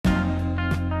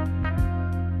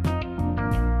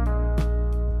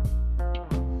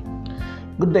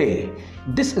Good day.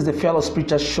 This is the Fearless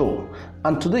Preacher Show,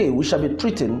 and today we shall be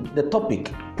treating the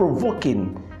topic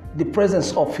Provoking the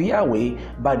Presence of Yahweh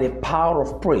by the Power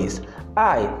of Praise.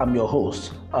 I am your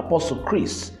host, Apostle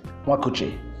Chris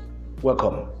Mwakuche.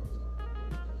 Welcome.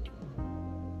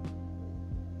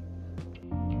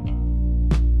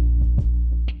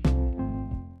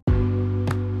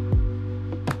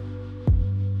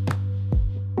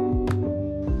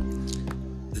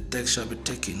 Text shall be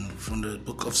taken from the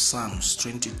book of Psalms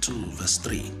 22 verse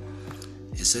 3.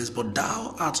 It says, "But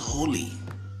thou art holy,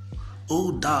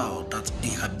 O thou that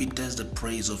inhabitest the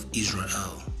praise of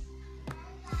Israel."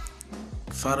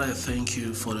 Father, I thank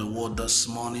you for the word this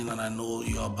morning, and I know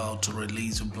you're about to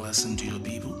release a blessing to your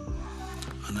people.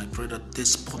 And I pray that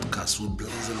this podcast will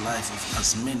bless the life of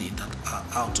as many that are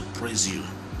out to praise you.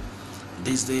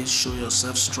 This day, show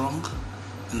yourself strong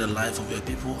in the life of your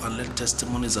people, and let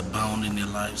testimonies abound in their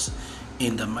lives.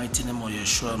 In the mighty name of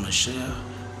Yeshua Mashiach,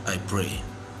 I pray.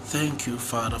 Thank you,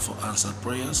 Father, for answered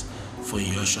prayers. For in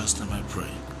Yeshua's name I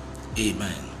pray.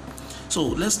 Amen. So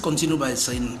let's continue by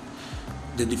saying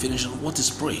the definition. What is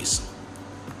praise?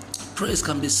 Praise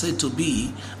can be said to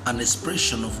be an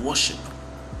expression of worship.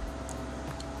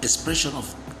 Expression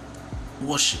of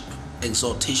worship,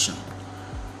 exaltation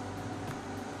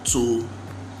to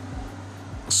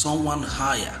someone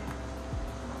higher,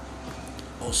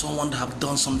 or someone that have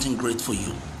done something great for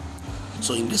you.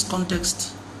 So in this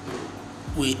context,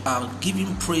 we are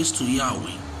giving praise to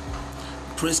Yahweh.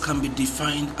 Praise can be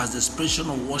defined as the expression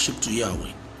of worship to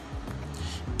Yahweh.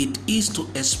 It is to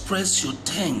express your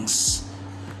thanks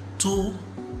to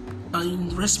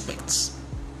and respect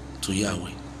to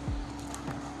Yahweh.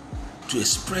 To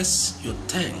express your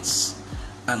thanks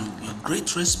and your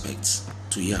great respect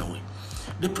to Yahweh.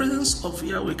 The presence of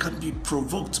Yahweh can be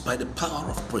provoked by the power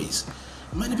of praise.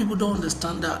 Many people don't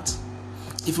understand that.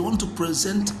 If you want to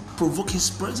provoke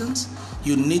His presence,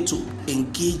 you need to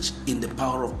engage in the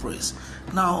power of praise.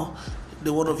 Now,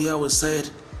 the word of Yahweh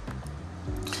said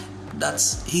that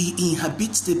He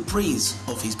inhabits the praise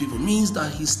of His people, means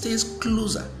that He stays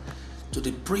closer to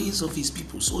the praise of His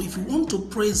people. So if you want to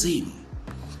praise Him,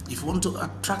 if you want to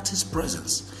attract His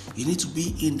presence, you need to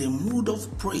be in the mood of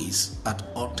praise at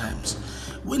all times.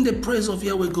 When the praise of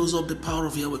Yahweh goes up, the power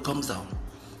of Yahweh comes down.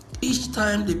 Each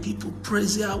time the people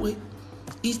praise Yahweh,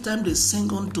 each time they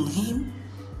sing unto Him,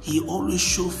 He always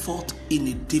shows forth in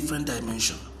a different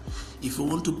dimension. If you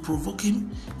want to provoke Him,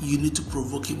 you need to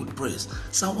provoke Him with praise.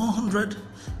 Psalm 100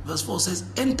 verse 4 says,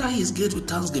 "Enter His gate with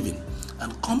thanksgiving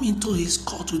and come into His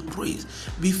court with praise."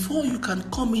 Before you can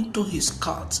come into His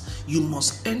court, you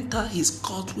must enter His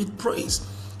court with praise.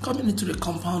 Coming into the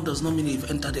compound does not mean you've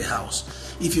entered the house.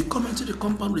 If you come into the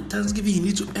compound with thanksgiving, you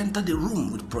need to enter the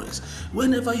room with praise.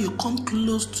 Whenever you come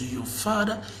close to your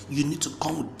Father, you need to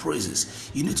come with praises.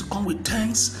 You need to come with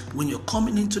thanks when you're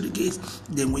coming into the gate.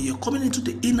 Then when you're coming into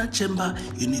the inner chamber,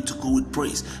 you need to go with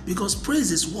praise. Because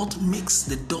praise is what makes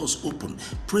the doors open.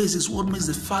 Praise is what makes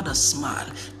the Father smile.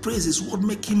 Praise is what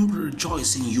makes Him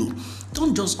rejoice in you.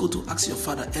 Don't just go to ask your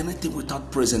Father anything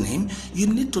without praising Him. You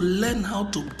need to learn how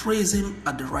to praise Him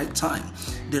at the right time.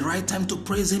 The right time to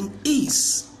praise Him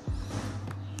is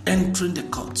entering the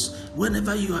courts.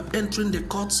 Whenever you are entering the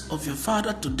courts of your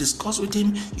Father to discuss with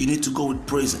Him, you need to go with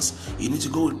praises. You need to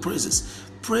go with praises.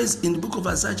 Praise in the book of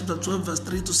Isaiah chapter 12 verse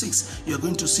 3 to 6. You're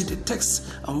going to see the text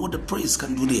and what the praise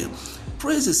can do there.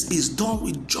 Praises is done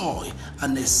with joy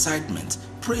and excitement.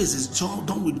 Praise is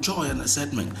done with joy and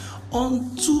excitement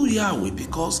unto Yahweh,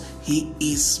 because He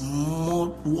is more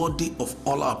worthy of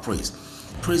all our praise.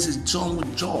 Praise is done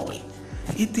with joy.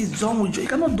 It is done with joy. You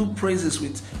cannot do praises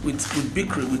with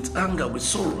bigotry, with anger, with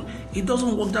sorrow. It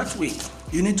doesn't work that way.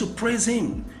 You need to praise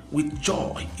Him with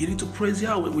joy. You need to praise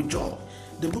Yahweh with joy.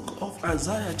 The book of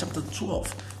Isaiah chapter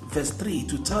 12 verse 3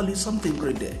 to tell you something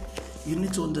great there. You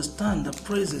need to understand that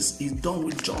praises is done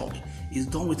with joy. It's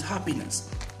done with happiness.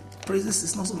 Praises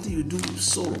is not something you do with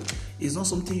sorrow. It's not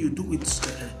something you do with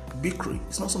bigotry.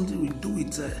 It's not something you do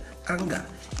with anger.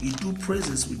 You do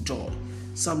praises with joy.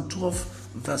 Psalm 12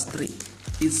 verse 3.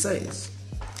 It says,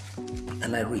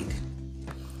 and I read,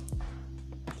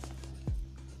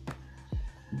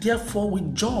 "Therefore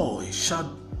with joy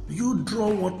shall you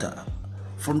draw water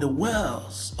from the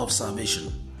wells of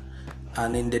salvation.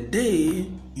 And in the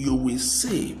day you will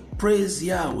say, praise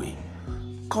Yahweh,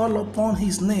 call upon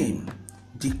His name,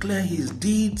 declare His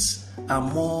deeds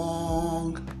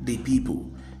among the people.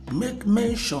 Make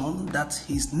mention that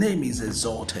His name is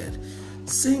exalted.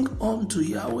 Sing unto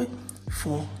Yahweh,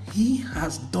 for He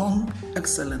has done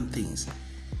excellent things.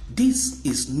 This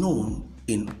is known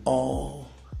in all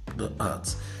the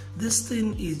earth." This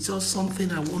thing is just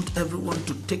something I want everyone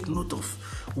to take note of.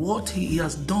 What he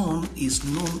has done is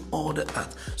known all the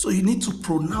earth. So you need to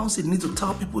pronounce it, you need to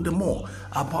tell people the more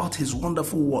about his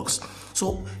wonderful works.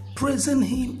 So praising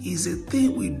him is a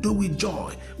thing we do with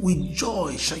joy. With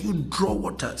joy shall you draw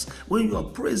waters. When you are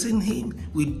praising him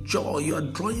with joy, you are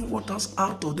drawing waters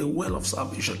out of the well of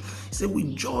salvation. He said,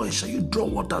 with joy shall you draw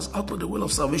waters out of the well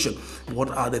of salvation.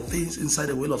 What are the things inside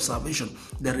the well of salvation?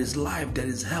 There is life, there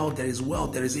is health, there is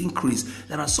wealth, there is increase.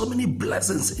 There are so many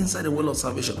blessings inside the well of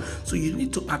salvation. So you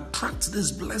need to attract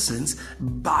these blessings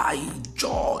by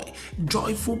joy.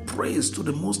 Joyful praise to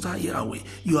the Most High Yahweh.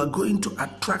 You are going to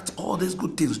attract all these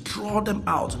good things. Draw them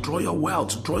out. Draw your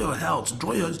wealth, draw your health,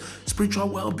 draw your spiritual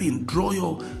well-being, draw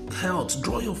your health,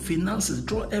 draw your finances,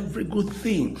 draw every good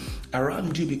thing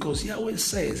around you, because Yahweh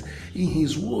says in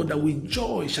his word that with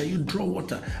joy shall you draw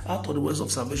water out of the wells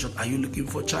of salvation. Are you looking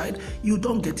for a child? You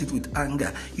don't get it with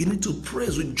anger. You need to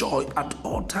praise with joy at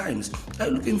all times. Are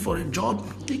you looking for a job?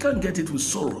 You can't get it with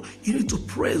sorrow. You need to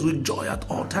praise with joy at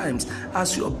all times.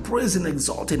 As you are praising,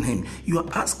 exalting him, you are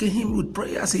asking him with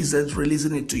prayers, he says,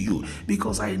 releasing it to you.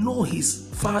 Because I know his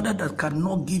Father that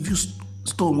cannot give you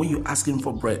stone when you ask him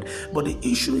for bread. But the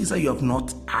issue is that you have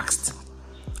not asked.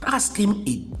 Ask him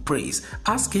in praise.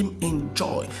 Ask him in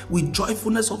joy. With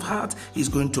joyfulness of heart, he's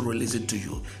going to release it to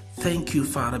you. Thank you,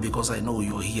 Father, because I know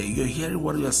you're here. You're hearing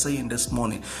what we are saying this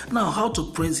morning. Now, how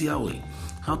to praise Yahweh?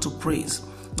 How to praise?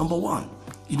 Number one,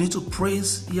 you need to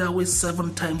praise Yahweh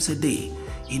 7 times a day.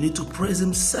 You need to praise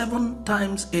him 7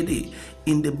 times a day.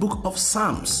 In the book of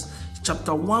Psalms,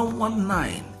 chapter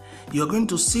 119, you're going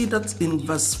to see that in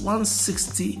verse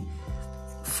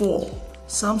 164.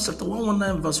 Psalms chapter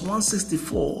 119, verse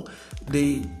 164,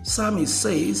 the psalmist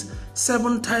says,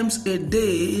 7 times a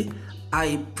day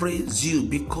I praise you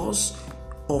because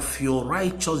of your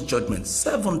righteous judgment.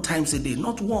 7 times a day,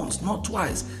 not once, not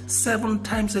twice, 7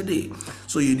 times a day.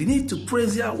 So you need to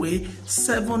praise Yahweh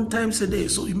 7 times a day.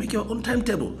 So you make your own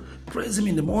timetable. Praise him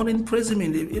in the morning, praise him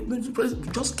in the evening,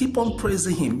 just keep on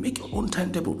praising him. Make your own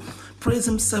timetable. Praise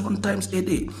him 7 times a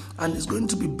day, and it's going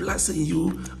to be blessing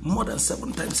you more than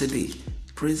 7 times a day.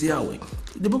 Praise Yahweh.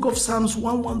 In the book of Psalms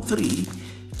 113,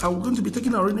 I'm going to be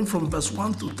taking a reading from verse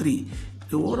 1 to 3.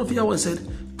 The word of Yahweh said,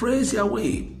 praise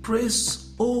Yahweh, praise,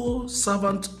 O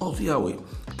servant of Yahweh.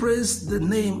 Praise the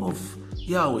name of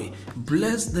Yahweh.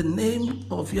 Bless the name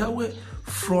of Yahweh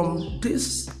from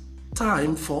this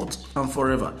time forth and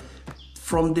forever.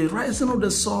 From the rising of the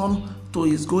sun to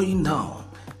his going down,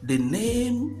 the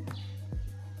name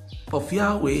of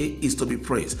Yahweh is to be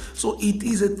praised. So it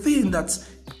is a thing that's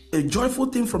a joyful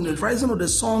thing from the rising of the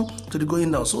sun to the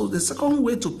going down. So the second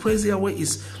way to praise Yahweh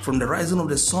is from the rising of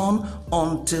the sun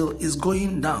until it's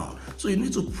going down. So you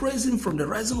need to praise him from the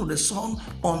rising of the sun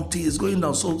until it's going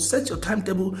down. So set your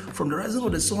timetable from the rising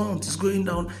of the sun until it's going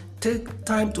down. Take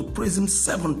time to praise him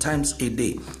 7 times a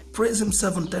day. Praise him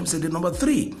 7 times a day. Number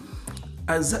 3,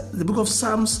 as the book of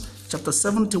Psalms chapter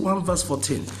 71 verse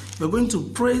 14. You're going to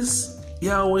praise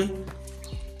Yahweh.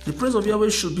 The praise of Yahweh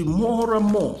should be more and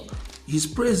more. His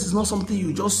praise is not something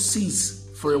you just cease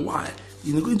for a while.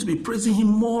 You're going to be praising him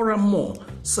more and more.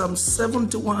 Psalm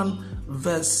 71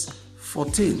 verse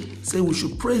 14 say we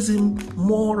should praise him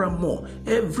more and more.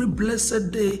 Every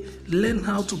blessed day, learn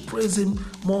how to praise him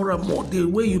more and more. The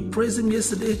way you praise him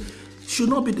yesterday should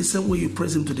not be the same way you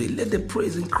praise him today. Let the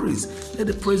praise increase. Let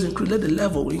the praise increase. Let the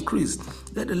level increase.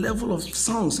 Let the level of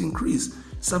songs increase.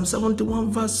 Psalm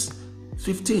 71 verse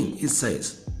 15, it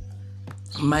says,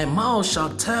 my mouth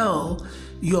shall tell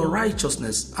your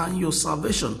righteousness and your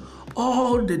salvation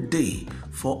all the day,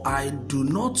 for I do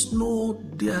not know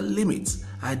their limits.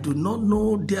 I do not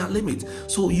know their limit.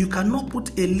 So you cannot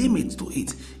put a limit to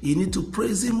it. You need to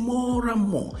praise him more and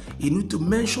more. You need to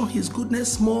mention his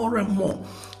goodness more and more.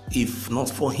 If not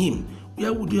for him,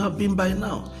 where would you have been by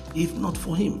now? If not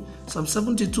for him. Psalm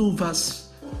 72 verse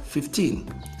 15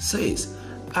 says,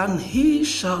 and he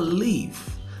shall live,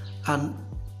 and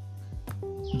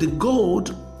the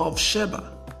gold of Sheba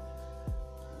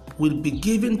will be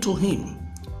given to him.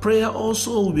 Prayer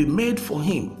also will be made for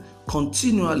him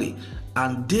continually,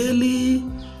 and daily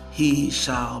he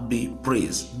shall be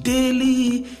praised.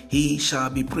 Daily he shall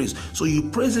be praised. So you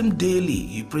praise him daily.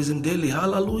 You praise him daily.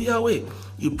 Hallelujah.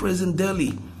 You praise him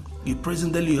daily. You praise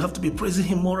him daily. You have to be praising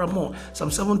him more and more. Psalm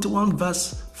 71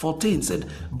 verse 14 said,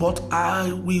 but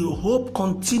I will hope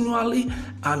continually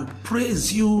and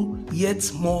praise you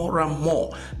yet more and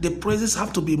more. The praises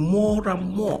have to be more and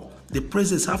more. The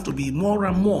praises have to be more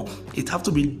and more. It have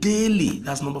to be daily.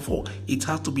 That's number 4. It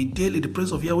has to be daily. The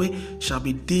praise of Yahweh shall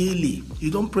be daily. You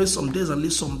don't praise some days and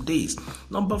leave some days.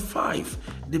 Number 5,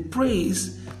 the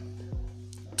praise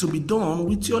to be done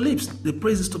with your lips. The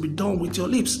praise is to be done with your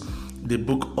lips. The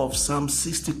book of Psalm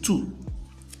 62,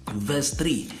 verse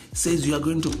 3 says you are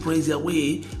going to praise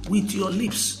Yahweh with your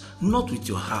lips, not with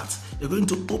your heart. You're going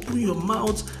to open your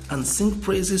mouth and sing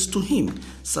praises to him.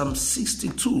 Psalm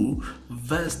 62,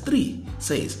 verse 3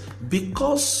 says,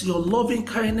 because your loving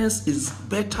kindness is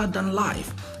better than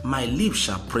life, my lips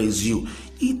shall praise you.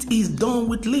 It is done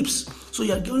with lips. So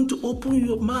you are going to open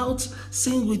your mouth,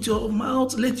 sing with your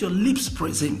mouth, let your lips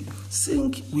praise him.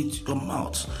 Sing with your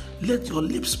mouth, let your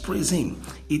lips praise him.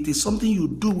 It is something you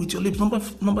do with your lips.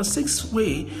 Number 6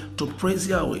 way to praise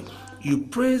Yahweh. You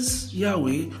praise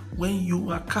Yahweh when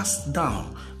you are cast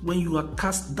down. When you are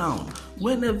cast down,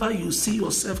 whenever you see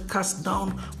yourself cast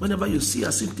down, whenever you see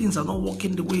as if things are not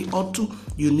working the way it ought to,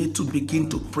 you need to begin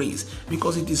to praise,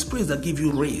 because it is praise that gives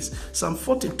you raise. Psalm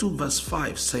 42 verse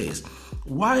 5 says,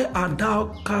 why art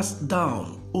thou cast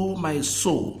down, O my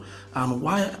soul, and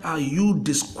why are you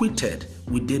disquieted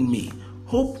within me?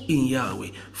 Hope in Yahweh,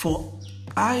 for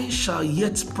I shall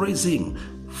yet praise him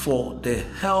for the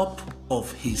help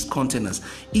of his countenance.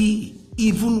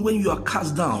 Even when you are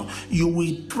cast down, you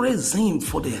will praise him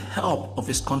for the help of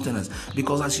his countenance,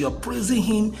 because as you are praising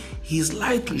him, his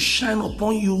light will shine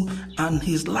upon you, and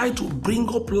his light will bring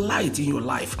up light in your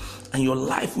life, and your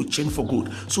life will change for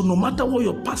good. So no matter what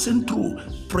you're passing through,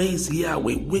 praise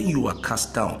Yahweh when you are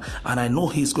cast down, and I know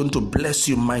he's going to bless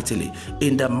you mightily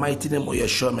in the mighty name of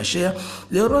Yeshua Mashiach.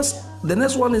 The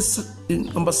next one is in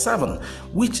number 7,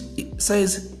 which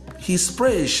says, his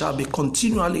praise shall be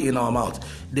continually in our mouth.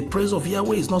 The praise of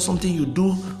Yahweh is not something you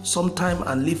do sometime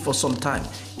and live for some time.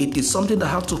 It is something that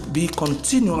has to be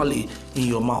continually in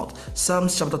your mouth.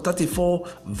 Psalms chapter 34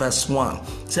 verse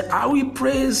 1 say, I will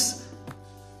praise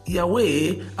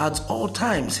Yahweh at all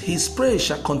times. His praise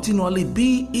shall continually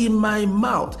be in my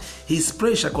mouth. His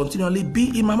praise shall continually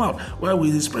be in my mouth. Where will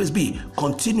his praise be?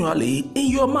 Continually in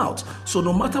your mouth. So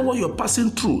no matter what you're passing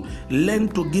through, learn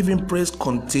to give him praise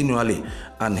continually,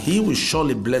 and he will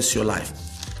surely bless your life.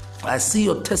 I see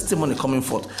your testimony coming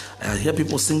forth. I hear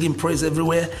people singing praise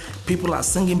everywhere. People are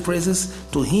singing praises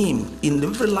to him in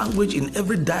every language, in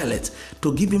every dialect,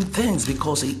 to give him thanks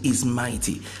because he is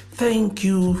mighty. Thank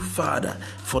you, Father,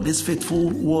 for this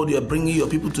faithful word you are bringing your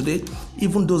people today.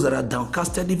 Even those that are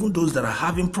downcasted, even those that are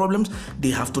having problems, they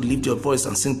have to lift your voice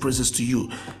and sing praises to you.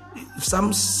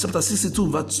 Psalm chapter 62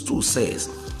 verse 2 says,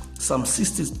 Psalm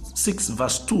 66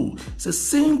 verse 2 says,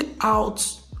 sing out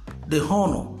the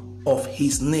honor of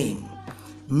his name,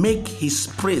 make his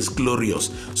praise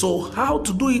glorious. So how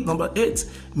to do it? Number 8,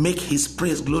 make his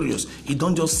praise glorious. You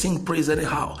don't just sing praise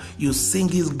anyhow, you sing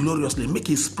it gloriously. Make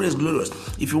his praise glorious.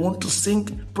 If you want to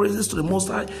sing praises to the Most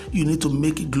High, you need to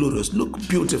make it glorious. Look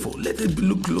beautiful, let it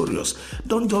look glorious.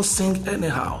 Don't just sing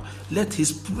anyhow. Let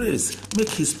his praise, make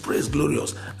his praise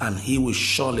glorious, and he will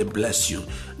surely bless you.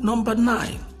 Number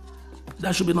 9,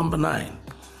 that should be number 9.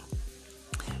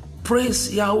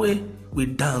 Praise Yahweh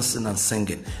with dancing and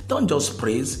singing. Don't just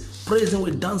praise him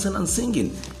with dancing and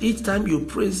singing. Each time you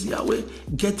praise Yahweh,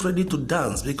 get ready to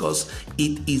dance, because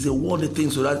it is a worldly thing.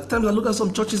 So at times I look at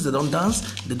some churches, they don't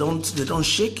dance, they don't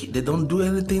shake, they don't do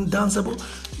anything danceable.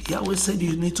 Yahweh said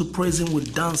you need to praise him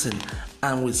with dancing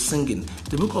and with singing.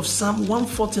 The book of Psalm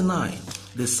 149,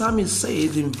 the psalmist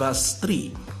says in verse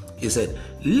 3, he said,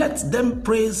 let them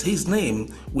praise his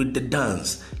name with the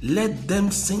dance. Let them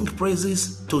sing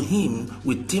praises to him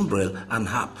with timbrel and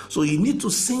harp. So you need to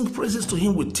sing praises to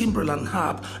him with timbrel and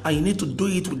harp, and you need to do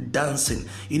it with dancing.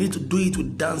 You need to do it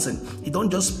with dancing. You don't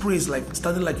just praise like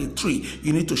standing like a tree.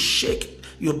 You need to shake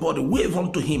your body, wave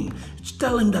unto him.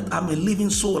 Tell him that I'm a living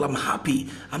soul, I'm happy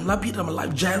that I'm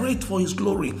alive. Gyrate for his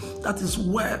glory. That is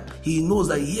where he knows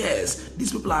that yes,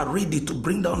 these people are ready to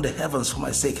bring down the heavens for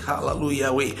my sake.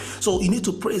 Hallelujah. So you need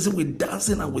to praise him with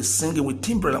dancing and with singing, with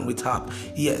timbrel and with harp.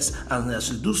 Yes, and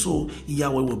as you do so,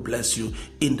 Yahweh will bless you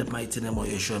in the mighty name of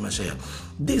Yeshua Mashiach.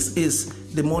 This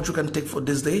is the more you can take for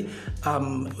this day.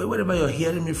 Wherever you're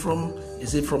hearing me from,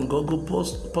 is it from Google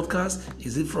Podcast?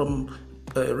 Is it from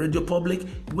Radio Public?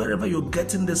 Wherever you're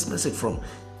getting this message from,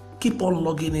 keep on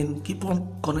logging in, keep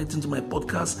on connecting to my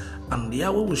podcast, and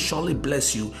Yahweh will surely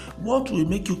bless you. What will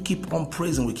make you keep on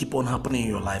praising will keep on happening in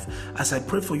your life. As I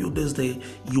pray for you this day,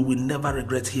 you will never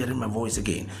regret hearing my voice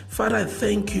again. Father, I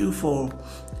thank you for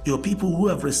your people who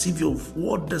have received your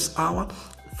word this hour.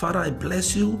 Father, I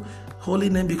bless you, holy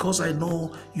name, because I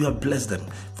know you have blessed them.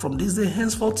 From this day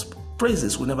henceforth,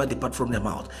 praises will never depart from their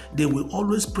mouth. They will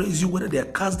always praise you whether they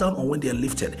are cast down or when they are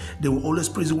lifted. They will always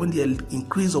praise you when they are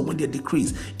increased or when they are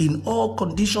decreased. In all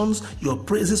conditions, your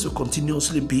praises will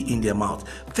continuously be in their mouth.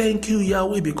 Thank you,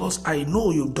 Yahweh, because I know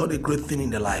you've done a great thing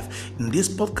in their life. In this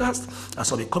podcast,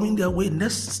 as I'll be coming their way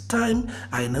next time,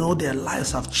 I know their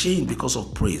lives have changed because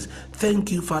of praise.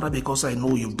 Thank you, Father, because I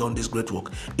know you've done this great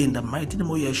work. In the mighty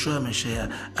name of Yeshua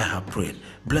Messiah, I have prayed.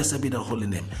 Blessed be the holy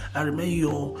name. I remain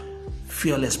your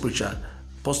fearless preacher,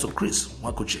 Apostle Chris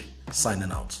Wakuche,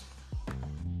 signing out.